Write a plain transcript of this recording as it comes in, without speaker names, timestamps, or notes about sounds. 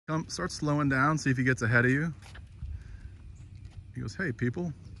Start slowing down, see if he gets ahead of you. He goes, hey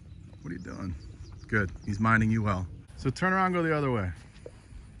people, what are you doing? Good, he's minding you well. So turn around, go the other way.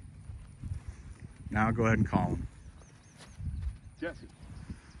 Now go ahead and call him. Jesse.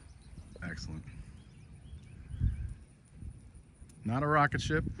 Excellent. Not a rocket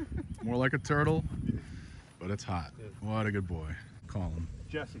ship, more like a turtle, but it's hot. What a good boy. Call him.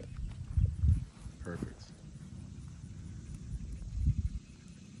 Jesse. Perfect.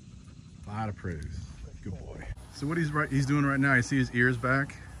 A lot of praise. Good boy. So what he's doing right now, you see his ears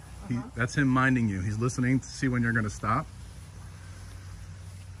back? That's him minding you. He's listening to see when you're going to stop.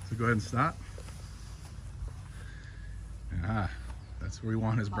 So go ahead and stop. That's where we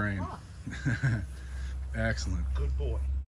want his brain. Excellent. Good boy.